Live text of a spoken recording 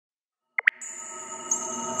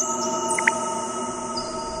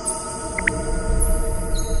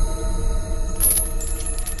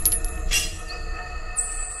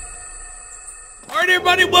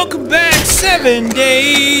everybody, welcome back. 7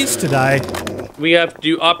 days to die. We have to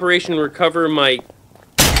do Operation Recover my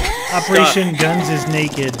Operation Guns is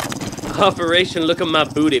naked. Operation Look at my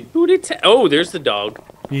booty. Oh, there's the dog.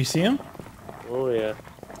 You see him? Oh, yeah.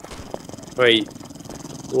 Wait.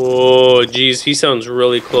 Oh, geez, he sounds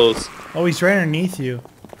really close. Oh, he's right underneath you.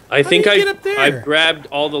 I think did you get up there? I grabbed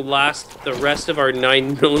all the rest of our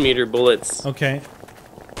 9mm bullets. Okay.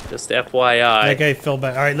 Just FYI. That guy fell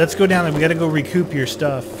back. All right, let's go down and we gotta go recoup your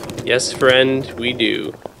stuff. Yes, friend, we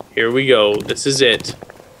do. Here we go. This is it.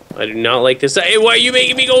 I do not like this. Hey, why are you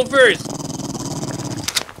making me go first?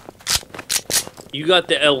 You got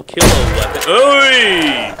the El Kilo weapon.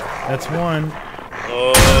 Oi! That's one.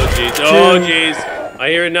 Oh, jeez. Oh, jeez. I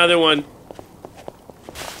hear another one.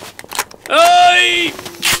 Oi!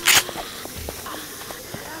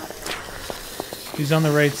 He's on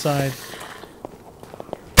the right side.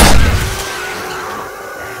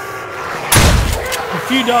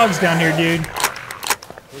 A few dogs down here, dude.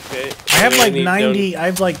 Okay. I have like 90. I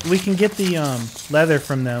have like, we can get the leather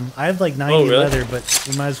from them. I have like 90 really? leather, but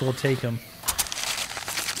we might as well take them.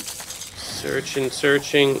 Searching.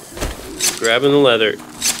 Grabbing the leather.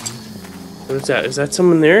 What is that? Is that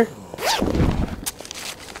someone there?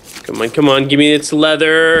 Come on, give me its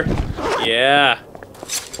leather. Yeah.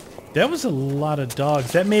 That was a lot of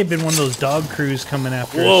dogs. That may have been one of those dog crews coming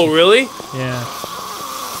after us. Whoa, really? Yeah.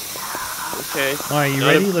 Okay. All right, you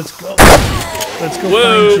ready? Let's go. Let's go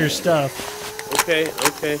Whoa. find your stuff. Okay.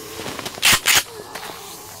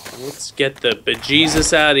 Let's get the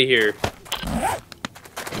bejesus out of here.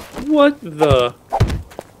 What the?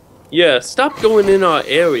 Yeah, stop going in our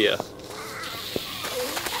area.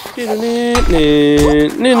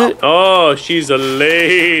 Oh, she's a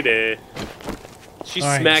lady. She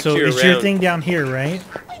smacked you around. So is your thing down here, right?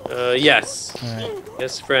 Yes. All right.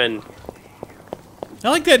 Yes, friend. I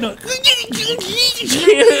like that note.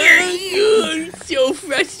 I'm so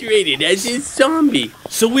frustrated as a zombie.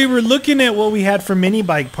 So we were looking at what we had for mini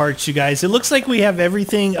bike parts, you guys. It looks like we have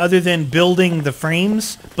everything other than building the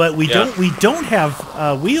frames, but we don't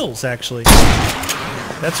have wheels actually.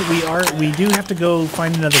 That's what we are. We do have to go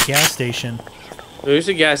find another gas station. There's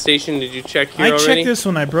a gas station. Did you check here already? I checked this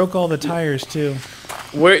one. I broke all the tires too.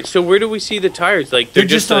 Where do we see the tires? Like they're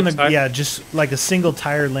just on the just like a single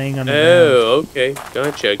tire laying on the ground. Oh, okay.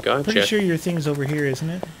 Gotcha. Pretty sure your thing's over here, isn't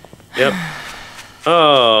it? Yep.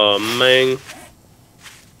 Oh, man.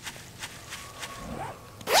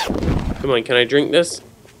 Come on, can I drink this?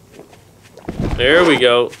 There we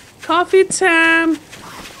go. Coffee time.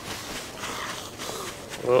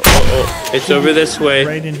 Oh. It's over this way.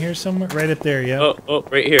 Right in here somewhere? Right up there, yeah. Oh,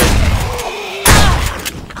 right here.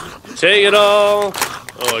 Take it all.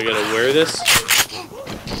 Oh, I gotta wear this.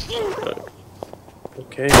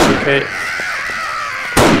 Okay.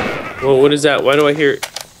 Whoa, what is that? Why do I hear it?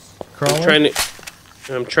 Crawler?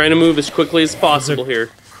 I'm trying to move as quickly as possible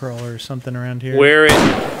here. Crawler or something around here. Wear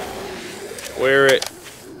it.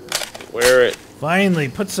 Finally,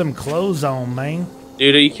 put some clothes on, man.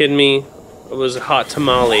 Dude, are you kidding me? It was a hot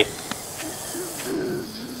tamale.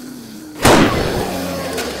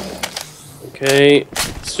 Okay,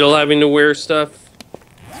 still having to wear stuff.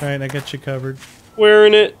 All right, I got you covered.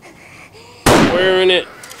 Wearing it.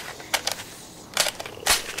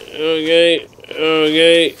 Okay.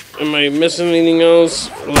 Am I missing anything else?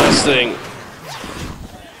 Last thing.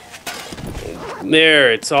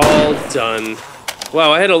 There, it's all done.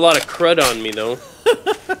 Wow, I had a lot of crud on me, though.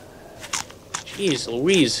 Jeez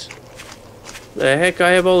Louise. The heck I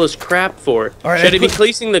have all this crap for? All right, Should I be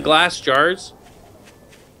placing the glass jars?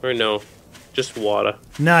 Or no? Just water.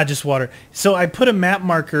 Nah, just water. So I put a map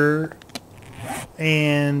marker,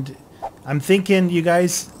 and I'm thinking, you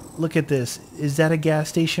guys, look at this. Is that a gas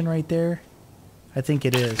station right there? I think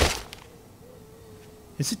it is.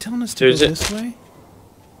 Is it telling us to go this way?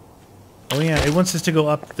 Oh yeah, it wants us to go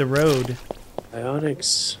up the road.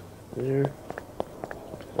 Ionics. There.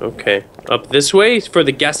 Okay. Up this way for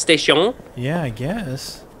the gas station? Yeah, I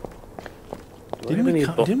guess.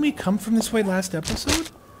 Didn't we come from this way last episode?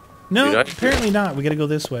 No, apparently not. We gotta go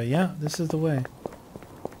this way. Yeah, this is the way.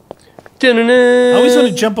 I always want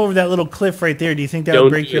to jump over that little cliff right there. Do you think that would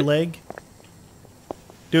break your leg?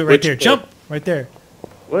 Do it right there. Jump! Right there.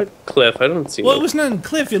 What cliff? I don't see. Well, it was not a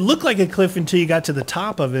cliff. It looked like a cliff until you got to the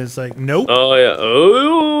top of it. It's like, nope. Oh, yeah.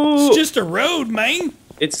 Oh! It's just a road, man.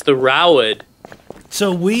 It's the road.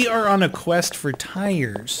 So we are on a quest for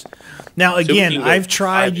tires. Now, again, I've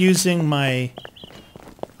tried using my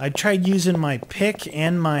pick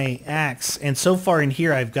and my axe, and so far in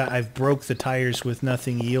here I've broke the tires with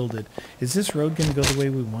nothing yielded. Is this road going to go the way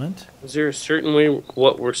we want? Is there a certain way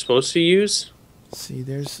what we're supposed to use? Let's see,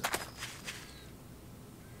 there's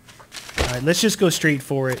Alright, let's just go straight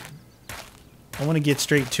for it. I want to get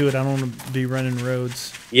straight to it. I don't want to be running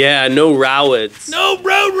roads. Yeah, no rowads. No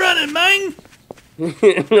road running, man!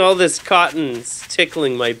 All this cotton's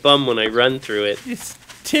tickling my bum when I run through it. It's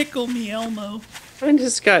tickle me, Elmo. I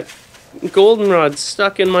just got goldenrod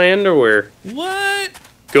stuck in my underwear. What?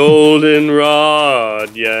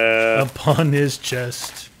 Goldenrod, yeah. Upon his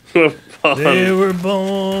chest. Upon- They were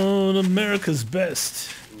born America's best.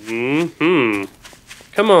 Mm-hmm.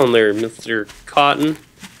 Come on there, Mr. Cotton.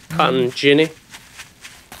 Cotton Ginny.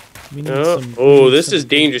 We need This is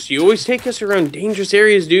dangerous. You always take us around dangerous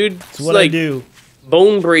areas, dude. That's what I do.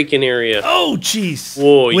 Bone breaking area. Oh, jeez.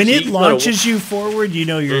 Whoa, When you it gotta- launches you forward, you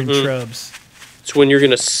know you're in trubs. It's when you're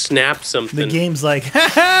gonna snap something. The game's like, ha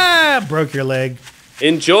ha, broke your leg.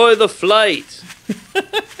 Enjoy the flight.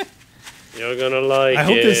 You're gonna like it. I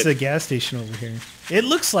hope this is a gas station over here. It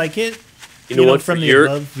looks like it. You know what? From For the your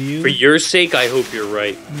above view. for your sake, I hope you're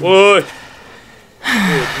right. Whoa.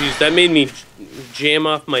 Oh, geez, that made me jam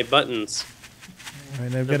off my buttons. All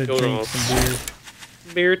right, I've got to What's going drink on? some beer.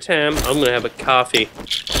 Beer time. I'm gonna have a coffee.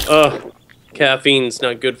 Ugh, caffeine's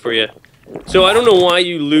not good for you. So I don't know why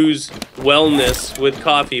you lose wellness with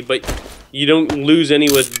coffee, but you don't lose any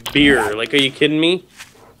with beer. Like, are you kidding me?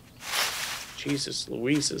 Jesus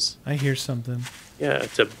Louises. I hear something. Yeah,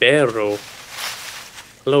 it's a barrel.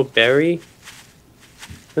 Hello, Barry?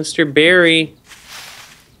 Mr. Barry.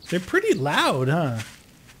 They're pretty loud, huh?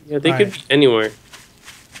 Yeah, they All could right. be anywhere.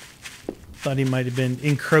 Thought he might have been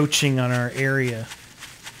encroaching on our area.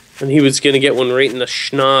 And he was gonna get one right in the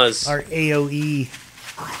schnoz. Our AOE.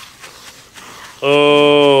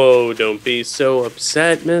 Oh, don't be so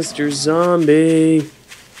upset, Mr. Zombie.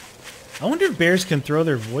 I wonder if bears can throw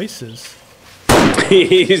their voices.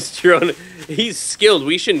 He's skilled.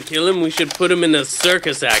 We shouldn't kill him. We should put him in a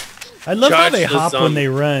circus act. I love how Charge they the hop when zombie. they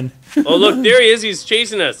run. Oh, look, there he is. He's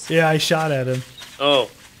chasing us. Yeah, I shot at him. Oh.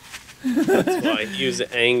 That's why he was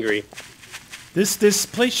angry. This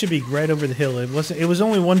place should be right over the hill. It wasn't. It was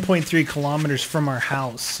only 1.3 kilometers from our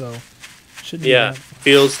house, so shouldn't be Yeah, that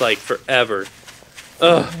feels like forever.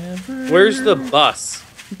 Ugh. Ever. Where's the bus?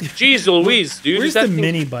 Jeez Louise, dude. Where's is that the thing-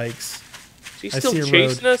 mini bikes? Is he I still see a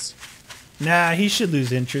chasing road. us? Nah, he should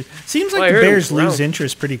lose interest. Seems Well, like I the heard him bears lose growl.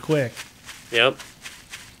 interest pretty quick. Yep.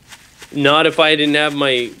 Not if I didn't have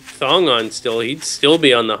my thong on still. He'd still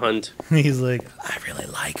be on the hunt. He's like, I really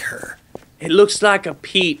like her. It looks like a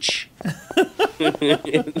peach.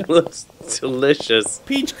 It looks delicious.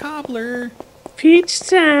 Peach cobbler. Peach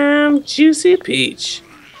time, juicy peach.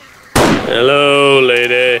 Hello,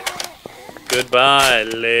 lady. Goodbye,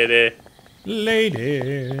 lady.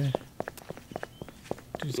 Lady.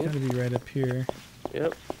 It's got to be right up here.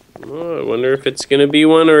 Yep. Oh, I wonder if it's gonna be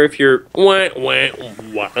one or if you're wah, wah,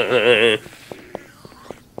 wah.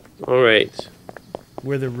 All right.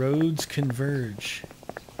 Where the roads converge.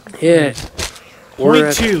 Yeah.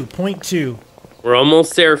 Point two. Point two. We're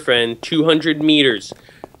almost there, friend. 200 meters.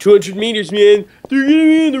 200 meters, man. They're gonna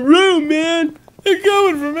be in the room, man. They're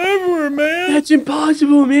coming from everywhere, man. That's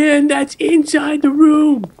impossible, man. That's inside the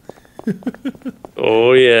room.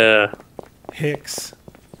 Oh yeah. Hicks.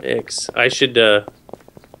 I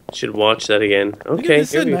should watch that again. Look at Okay.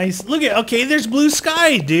 this. Here we go. Nice. Look at. Okay, there's blue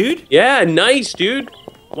sky, dude. Yeah, nice, dude.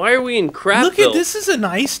 Why are we in Crapville? Look at this. Is a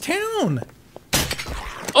nice town.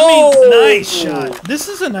 Oh, Nice shot. This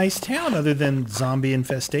is a nice town, other than zombie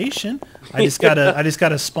infestation. I just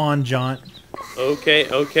gotta spawn jaunt.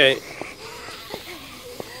 Okay.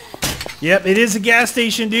 Yep, it is a gas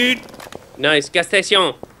station, dude. Nice. Gas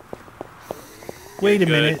station. Wait a Good.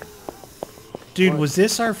 minute. Dude, was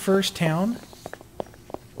this our first town?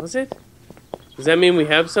 Was it? Does that mean we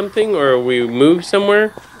have something, or we moved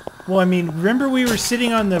somewhere? Well, I mean, remember we were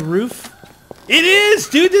sitting on the roof? It is,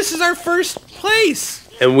 dude. This is our first place.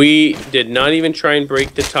 And we did not even try and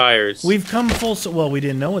break the tires. We've come full. Well, we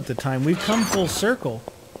didn't know at the time. We've come full circle.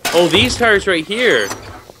 Oh, these tires right here.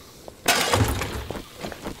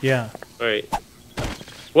 Yeah. All right.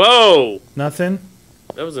 Whoa! Nothing.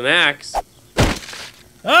 That was an axe.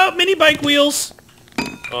 Oh, mini bike wheels.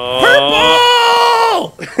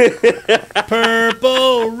 Oh. Purple.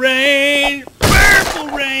 Purple rain. Purple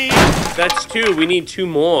rain. That's two. We need two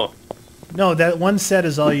more. No, that one set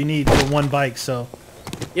is all you need for one bike. So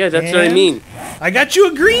Yeah, that's what I And- mean. I got you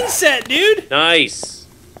a green set, dude. Nice.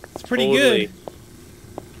 It's pretty Totally. good.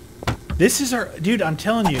 This is our dude. I'm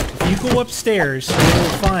telling you, if you go upstairs, you will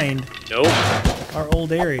find Nope. our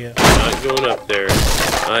old area. Not going up there.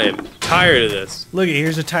 I am tired of this. Look,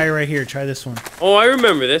 here's a tire right here. Try this one. Oh, I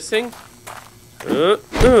remember this thing.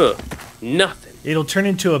 Nothing. It'll turn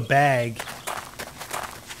into a bag.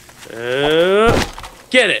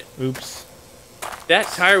 Get it. Oops. that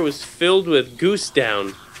tire was filled with goose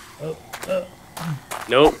down. Oh,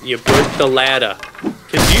 Nope, you broke the ladder.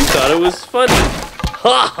 Because you thought it was funny.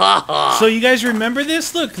 Ha ha ha! So you guys remember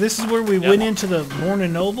this? Look, this is where we went into the Born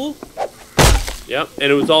and Noble. Yep,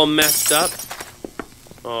 and it was all messed up.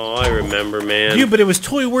 Oh, I remember, man. Dude, but it was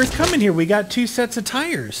totally worth coming here. We got 2 sets of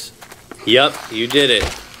tires. Yep, you did it.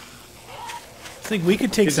 I think we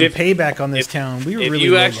could take some payback on this town. We were If really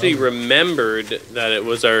you low actually level. remembered that it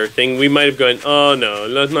was our thing, we might have gone, oh no,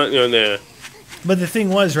 let's not go there. But the thing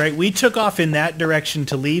was, right, we took off in that direction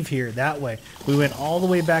to leave here, that way. We went all the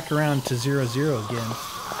way back around to 0-0 again.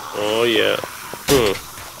 Oh yeah.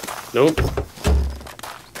 Nope.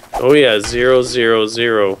 Oh yeah,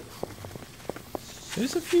 0-0-0.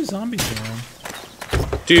 There's a few zombies around.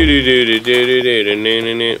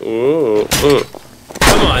 Ooh.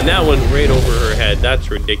 Come on, that went right over her head. That's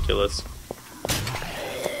ridiculous.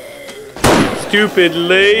 Stupid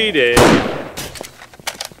lady.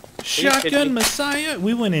 Shotgun Messiah?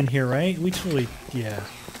 We went in here, right? We totally, yeah.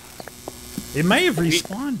 It might have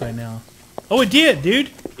respawned by now. Oh, it did, dude.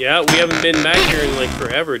 Yeah, we haven't been back here in like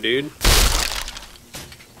forever, dude.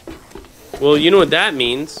 Well, you know what that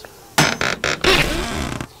means.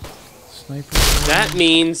 Sniper. That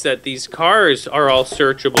means that these cars are all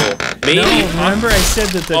searchable. Maybe. No, remember I said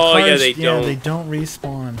that the Oh, cars, yeah, they don't. they don't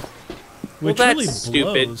respawn. Well, Which that's really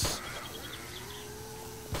stupid. blows.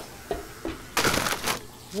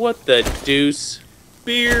 What the deuce?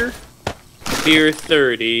 Beer. Beer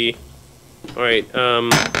 30. Alright,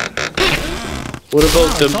 what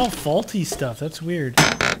about It's the... all faulty stuff. That's weird.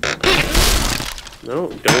 No,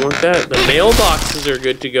 don't want that. The mailboxes are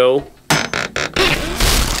good to go.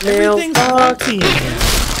 Everything's faulty in here.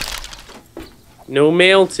 No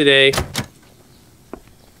mail today.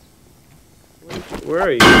 Where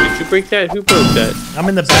are you? Did you break that? Who broke that? I'm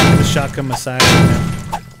in the back of the Shotgun Messiah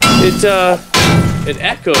right now. It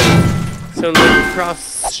echoed. Sounds like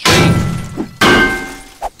across the street.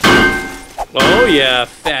 Oh yeah,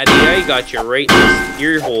 fatty, I got you right in this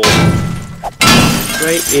ear hole.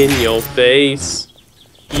 Right in your face.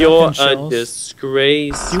 You're a shells.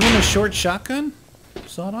 disgrace. Do you want a short shotgun?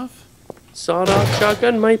 Sawed off? Sawed-off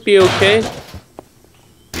shotgun might be okay.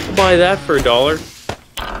 I'll buy that for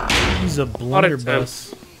 $1. He's a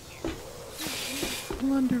blunderbuss.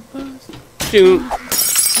 Blunderbuss. Dude.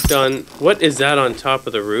 Done. What is that on top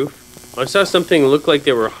of the roof? I saw something look like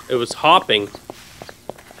it was hopping.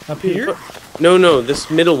 Up here? No, this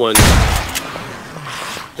middle one.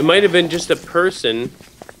 It might have been just a person,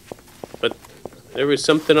 but there was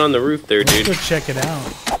something on the roof there, Let's dude. go check it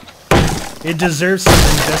out. It deserves some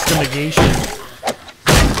investigation.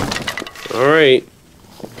 Alright.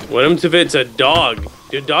 What happens if it's a dog?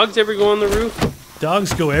 Do dogs ever go on the roof?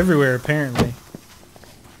 Dogs go everywhere, apparently.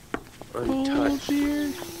 Untouched.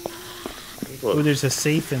 Oh, there's a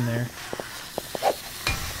safe in there.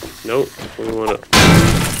 Nope. We wanna...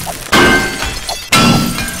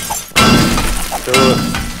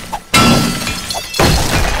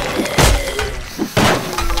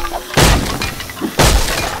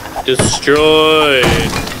 Destroyed.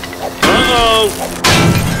 Uh-oh.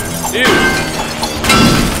 Dude.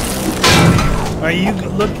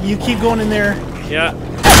 Alright, you keep going in there. Yeah.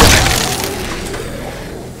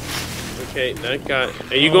 Okay, that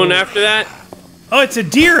got... Are you going after that? Oh, it's a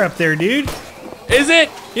deer up there, dude. Is it?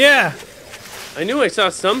 Yeah. I knew I saw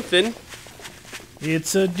something.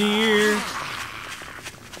 It's a deer.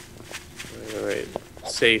 Alright.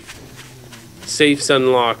 Safe. Safe's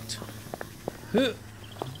unlocked. Huh.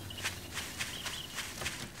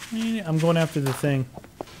 I'm going after the thing.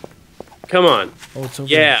 Come on. Oh, it's over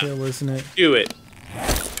Yeah. the hill, isn't it? Do it.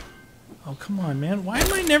 Oh, come on, man. Why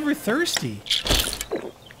am I never thirsty?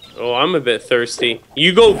 Oh, I'm a bit thirsty.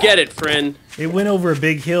 You go get it, friend. It went over a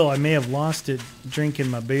big hill. I may have lost it drinking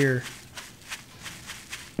my beer.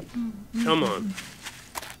 Come on.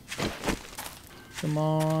 Come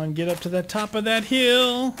on, get up to the top of that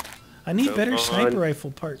hill. I need better sniper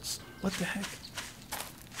rifle parts. What the heck?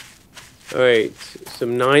 Alright,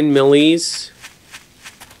 some 9 millis.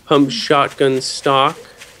 Pump shotgun stock.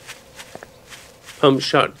 Pump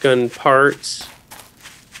shotgun parts.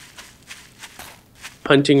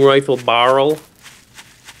 Hunting rifle barrel.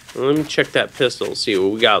 Let me check that pistol, see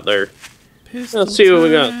what we got there. Pistol Let's see what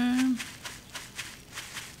we got. time.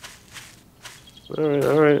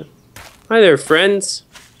 Alright. Hi there, friends.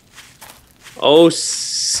 Oh,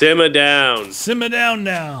 simmer down. Simmer down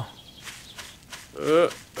now. Yeah.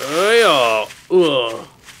 Ugh.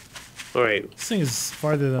 Alright, This thing is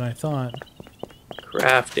farther than I thought.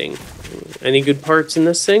 crafting. Any good parts in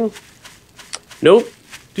this thing? Nope.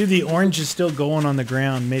 Dude, the orange is still going on the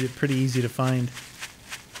ground. Made it pretty easy to find.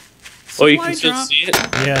 Oh, you Supply can still drop. see it?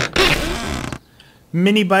 Yeah.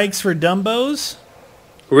 Mini bikes for Dumbos.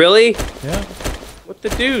 Really? Yeah. What the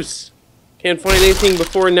deuce? Can't find anything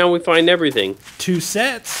before, and now we find everything. 2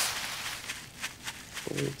 sets.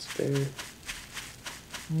 Oh, it's there.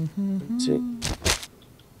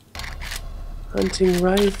 Hunting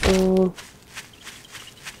rifle.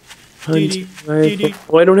 Hunting rifle.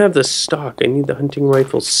 Oh, I don't have the stock. I need the hunting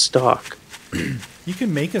rifle stock. You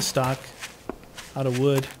can make a stock out of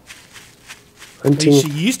wood. Hunting.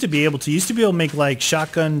 You used to be able to. You used to be able to make like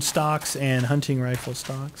shotgun stocks and hunting rifle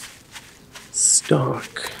stocks.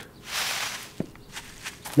 Stock.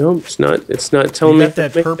 Nope, it's not. It's not telling You me. got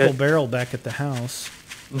that purple barrel back at the house.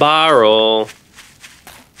 Barrel.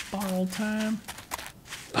 Barrel time.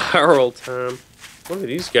 Barrel time. What are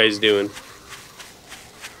these guys doing?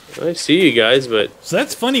 I see you guys, but... So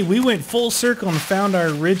that's funny. We went full circle and found our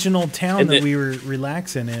original town that we were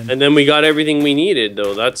relaxing in. And then we got everything we needed,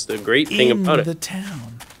 though. That's the great thing about it. In the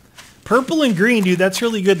town. Purple and green, dude. That's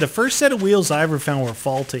really good. The first set of wheels I ever found were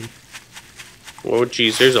faulty. Oh,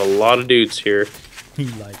 jeez. There's a lot of dudes here. You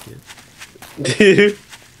like it.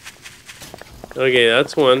 Okay,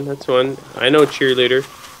 that's one. That's one. I know, cheerleader.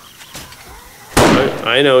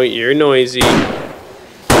 I know, you're noisy.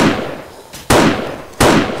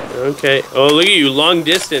 Okay. Oh, look at you. Long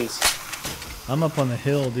distance. I'm up on the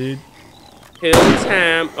hill, dude. Hill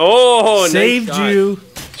time. Oh, saved nice shot. you.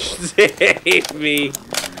 Saved me.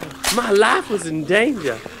 My life was in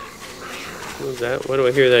danger. What was that? Why do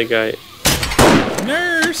I hear that guy?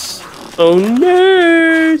 Nurse. Oh,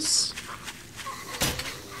 nurse.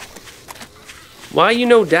 Why you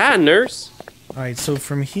no die, nurse? All right, so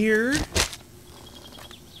from here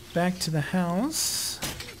back to the house.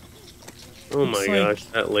 Oh my gosh,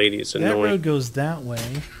 that lady's That annoying. road goes that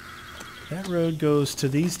way. That road goes to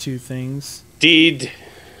these two things. Deed.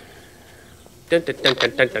 It's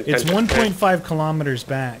 1.5 kilometers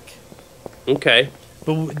back. Okay.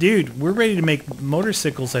 But dude, we're ready to make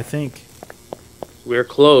motorcycles, I think. We're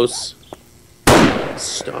close.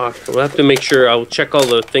 Stock. We'll have to make sure. I'll check all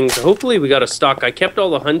the things. Hopefully we got a stock. I kept all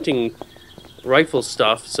the hunting rifle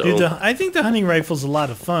stuff, so... Dude, I think the hunting rifle's a lot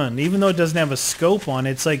of fun. Even though it doesn't have a scope on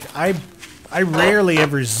it, it's like I rarely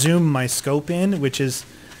ever zoom my scope in, which ends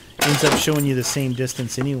up showing you the same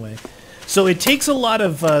distance anyway. So it takes a lot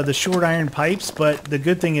of the short iron pipes, but the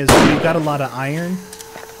good thing is we've got a lot of iron.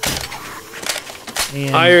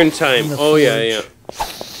 And iron time. Oh, yeah, yeah.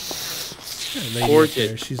 Forge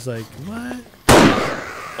it. She's like, what?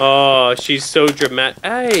 Oh, she's so dramatic.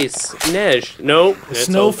 Hey, Snej. Nope.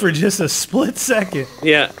 Snow for just a split second.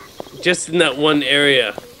 Yeah, just in that one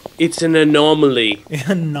area. It's an anomaly.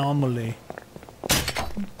 Anomaly.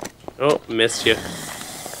 Oh, missed you.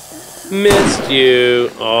 Missed you.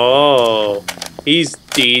 Oh, he's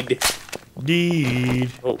dead.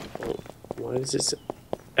 Deed. Oh, what is this?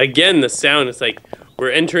 Again, the sound is like we're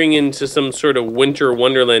entering into some sort of winter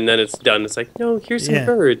wonderland. Then it's done. It's like, no, here's some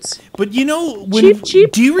birds. But you know, Cheep,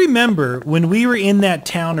 cheep. Do you remember when we were in that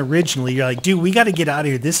town originally? You're like, dude, we got to get out of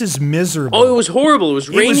here. This is miserable. Oh, it was horrible. It was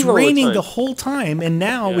raining. It was raining the whole time, and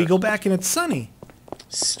now we go back and it's sunny.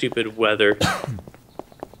 Stupid weather.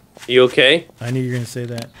 You okay? I knew you were gonna say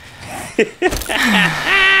that.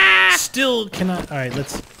 Still cannot. All right,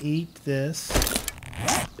 let's eat this.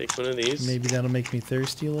 Take one of these. Maybe that'll make me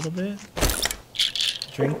thirsty a little bit.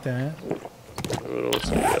 Drink that. What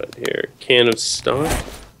else we got here? Can of stock.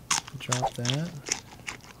 Drop that.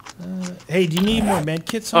 Hey, do you need more med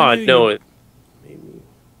kits? Oh no, it maybe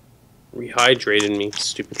rehydrated me.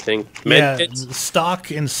 Stupid thing. Med kits?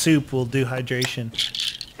 Stock and soup will do hydration.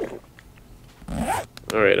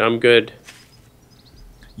 All right, I'm good.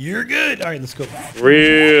 You're good. All right, let's go.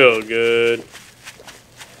 Real good.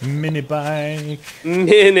 Mini bike.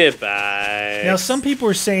 Mini bike. Now, some people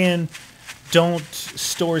are saying don't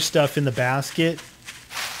store stuff in the basket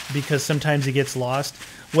because sometimes it gets lost.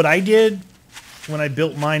 What I did when I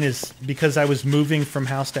built mine is because I was moving from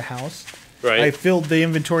house to house. Right. I filled the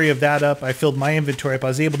inventory of that up. I filled my inventory up. I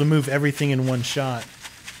was able to move everything in one shot.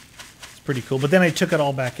 It's pretty cool. But then I took it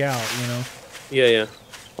all back out, you know. Yeah, yeah.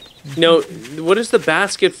 No, what is the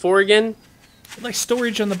basket for again? Like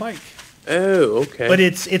storage on the bike. Oh, okay. But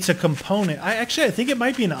it's a component. I think it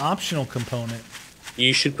might be an optional component.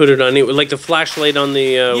 You should put it on it, like the flashlight on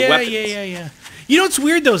the weapons. Yeah. You know what's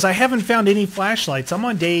weird though is I haven't found any flashlights. I'm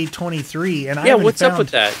on day 23 and I haven't what's up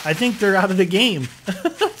with that? I think they're out of the game.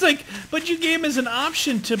 It's like, but you gave them as an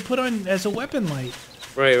option to put on as a weapon light.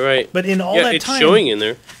 Right. But in all that it's time, showing in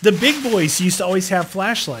there. The big boys used to always have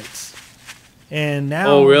flashlights. And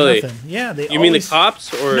now, really? nothing. Yeah, You mean the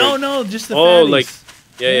cops or no, just the fatties.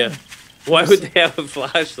 fatties. Yeah. Why would they have a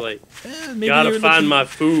flashlight? Maybe Gotta they were find looking- my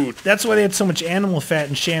food. That's why they had so much animal fat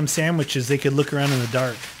and sham sandwiches. They could look around in the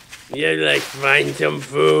dark. Yeah, like, find some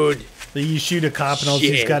food. Then you shoot a cop and all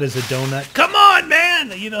he's Shit. got is a donut. Come on,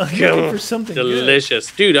 man! You know, looking for something good.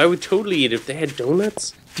 Delicious. Dude, I would totally eat if they had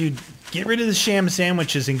donuts. Dude, get rid of the sham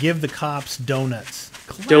sandwiches and give the cops donuts.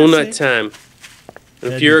 Classic. Donut time.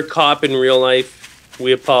 And Yeah, if you're a cop in real life,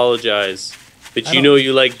 we apologize. But I you don't- know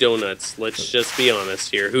you like donuts. Let's just be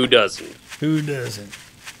honest here. Who doesn't? Who doesn't?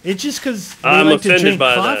 It's just because we I'm like to offended drink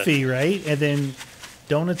by that. coffee, right? And then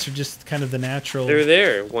donuts are just kind of the natural They're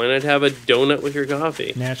there. Why not have a donut with your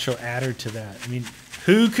coffee? natural adder to that. I mean,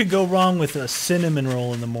 who could go wrong with a cinnamon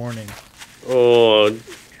roll in the morning? Oh,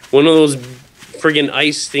 one of those friggin'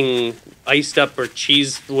 iced up or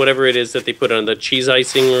cheese, whatever it is that they put on the cheese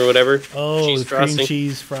icing or whatever. Oh, cheese the cream frosting.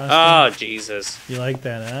 cheese frosting. Oh, Jesus. You like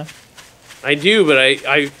that, huh? I do, but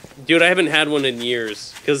dude, I haven't had one in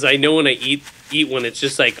years because I know when I eat one, it's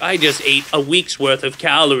just like I just ate a week's worth of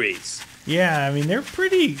calories. Yeah, I mean, they're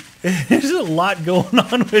pretty... There's a lot going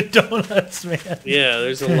on with donuts, man. Yeah,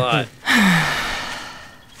 there's a lot.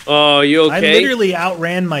 Oh, you okay? I literally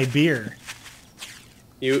outran my beer.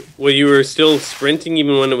 You were still sprinting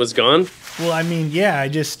even when it was gone? Well, I mean, yeah, I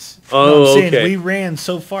just... Oh, I'm saying okay. we ran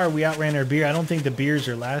so far, we outran our beer. I don't think the beers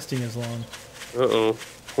are lasting as long. Uh-oh.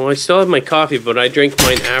 Well, I still have my coffee, but I drank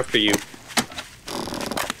mine after you.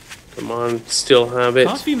 Come on, still have it.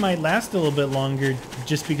 Coffee might last a little bit longer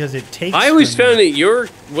just because it takes... I always from- found that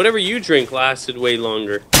whatever you drink lasted way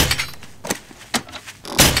longer.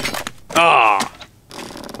 Ah!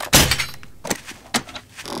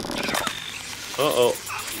 Uh-oh.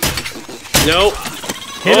 Nope.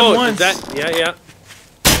 Hit him Oh, once. Yeah.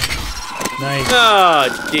 Nice.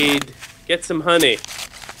 Ah, dude. Get some honey.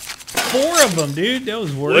 4 of them, dude. That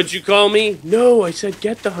was worth. What'd you call me? No, I said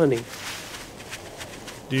get the honey.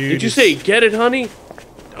 Dude, Did you it's- say get it, honey?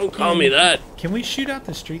 Don't call me that. Can we shoot out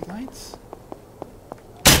the street lights?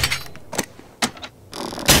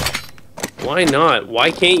 Why not? Why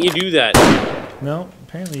can't you do that? No,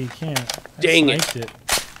 apparently you can't. I Dang it. sniped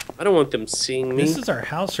I don't want them seeing me. This is our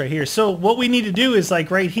house right here. So what we need to do is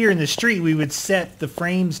like right here in the street, we would set the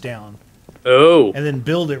frames down Oh, and then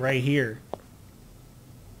build it right here.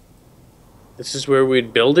 this is where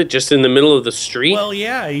we'd build it, just in the middle of the street? Well,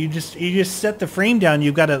 yeah, you just set the frame down.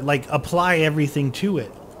 You've got to like apply everything to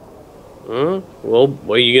it. Huh? Well,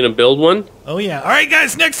 are you gonna build one? Oh yeah. All right,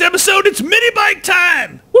 guys. Next episode, it's mini bike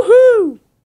time. Woohoo!